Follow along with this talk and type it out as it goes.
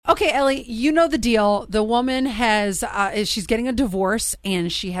Okay, Ellie, you know the deal. The woman she's getting a divorce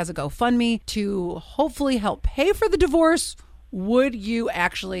and she has a GoFundMe to hopefully help pay for the divorce. Would you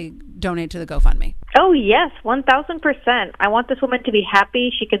actually donate to the GoFundMe? Oh, yes, 1,000%. I want this woman to be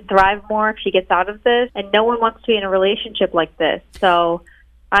happy. She can thrive more if she gets out of this, and no one wants to be in a relationship like this. So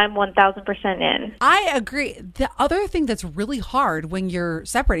I'm 1,000% in. I agree. The other thing that's really hard when you're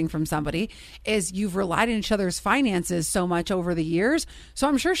separating from somebody is you've relied on each other's finances so much over the years. So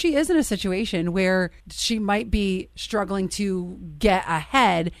I'm sure she is in a situation where she might be struggling to get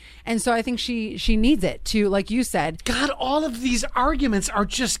ahead. And so I think she needs it to, like you said. God, all of these arguments are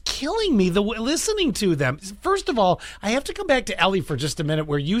just killing me listening to them. First of all, I have to come back to Ellie for just a minute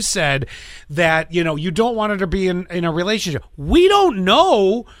where you said that, you don't want her to be in a relationship. We don't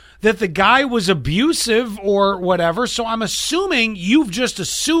know that the guy was abusive or whatever, so I'm assuming you've just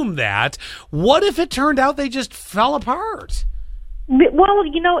assumed that. What if it turned out they just fell apart? Well,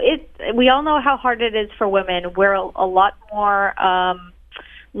 we all know how hard it is for women. We're a lot more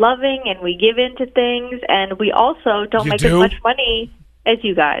loving, and we give in to things, and we also don't make as much money as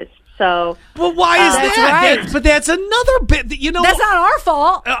you guys. So, well, why is that? Right. But that's another bit. That's not our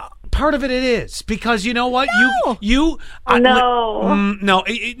fault. Part of it is because you know what No. no.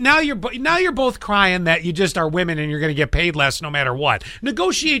 Now you're both crying that you just are women and you're going to get paid less no matter what.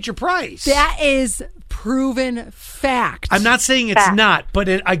 Negotiate your price. That is proven fact. I'm not saying it's not, but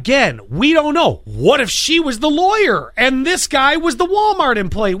again, we don't know. What if she was the lawyer and this guy was the Walmart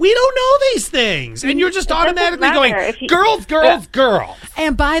employee? We don't know these things, and you're just automatically going, girls.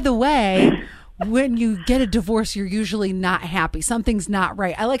 And by the way, when you get a divorce, you're usually not happy. Something's not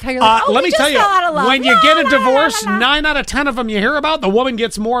right. I like how you're like, let me tell you, when you get a divorce, 9 9 out of 10 of them you hear about, the woman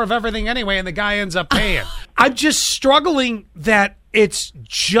gets more of everything anyway, and the guy ends up paying. I'm just struggling that it's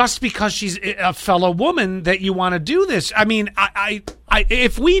just because she's a fellow woman that you want to do this. I mean, I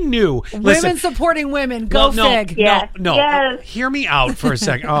if we knew, women supporting women, go fig. No. Yes. Hear me out for a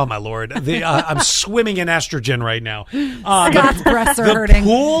second. Oh my Lord, I'm swimming in estrogen right now. Scott's breasts are hurting.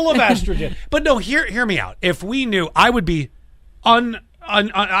 Pool of estrogen. But no, hear me out. If we knew, I would be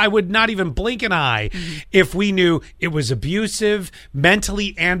I would not even blink an eye if we knew it was abusive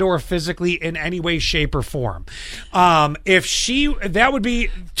mentally and or physically in any way, shape, or form. That would be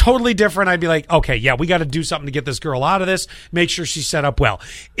totally different. I'd be like, okay, yeah, we got to do something to get this girl out of this, make sure she's set up well.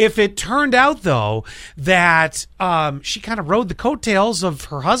 If it turned out, though, that she kind of rode the coattails of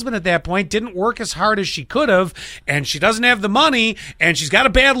her husband at that point, didn't work as hard as she could have, and she doesn't have the money, and she's got a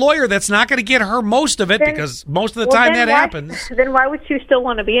bad lawyer that's not going to get her most of it, because most of the time that happens. Then why would she still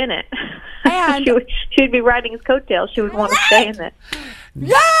want to be in it? And she would be riding his coattails. She would want to stay in it.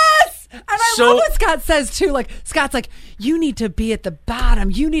 Yes! And I love what Scott says, too. Like, Scott's like, you need to be at the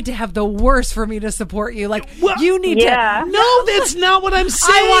bottom. You need to have the worst for me to support you. Like, you need to... No, that's not what I'm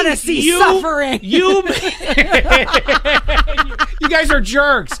saying. I want to see suffering. You guys are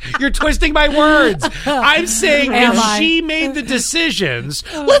jerks. You're twisting my words. I'm saying she made the decisions,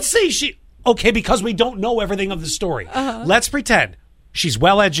 let's say she... Okay, because we don't know everything of the story. Let's pretend she's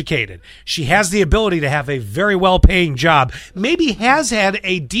well-educated. She has the ability to have a very well-paying job, maybe has had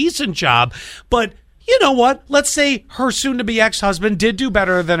a decent job, but you know what? Let's say her soon-to-be ex-husband did do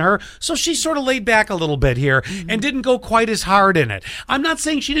better than her, so she sort of laid back a little bit here and didn't go quite as hard in it. I'm not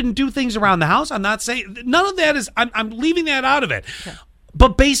saying she didn't do things around the house. I'm not saying... None of that is... I'm leaving that out of it. Okay.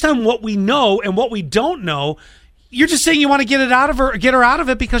 But based on what we know and what we don't know... You're just saying you want to get her out of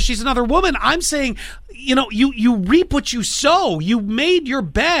it because she's another woman. I'm saying, you reap what you sow. You made your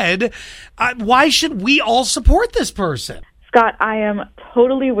bed. Why should we all support this person? Scott, I am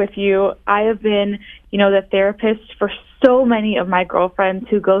totally with you. I have been, the therapist for so many of my girlfriends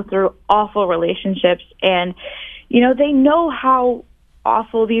who go through awful relationships. And, they know how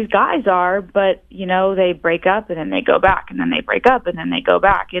awful these guys are, but, they break up and then they go back and then they break up and then they go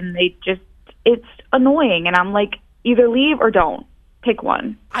back. And it's annoying, and I'm like, either leave or don't. Pick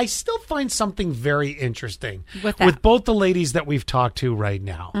one. I still find something very interesting with both the ladies that we've talked to right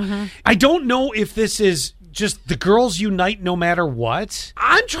now. I don't know if this is just the girls unite no matter what.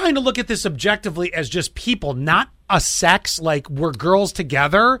 I'm trying to look at this objectively as just people, not a sex, like we're girls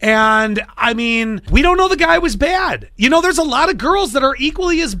together. And I mean, we don't know the guy was bad. There's a lot of girls that are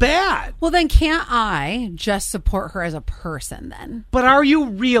equally as bad. Well, then can't I just support her as a person then? But are you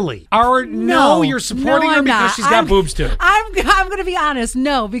really? No, you're supporting her because she's got boobs too. I'm going to be honest.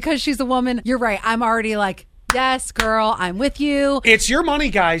 No, because she's a woman. You're right. I'm already like, yes, girl, I'm with you. It's your money,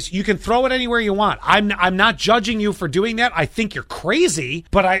 guys. You can throw it anywhere you want. I'm not judging you for doing that. I think you're crazy,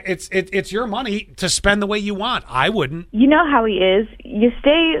 but it's your money to spend the way you want. I wouldn't. You know how he is. You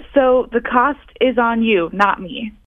stay, so the cost is on you, not me.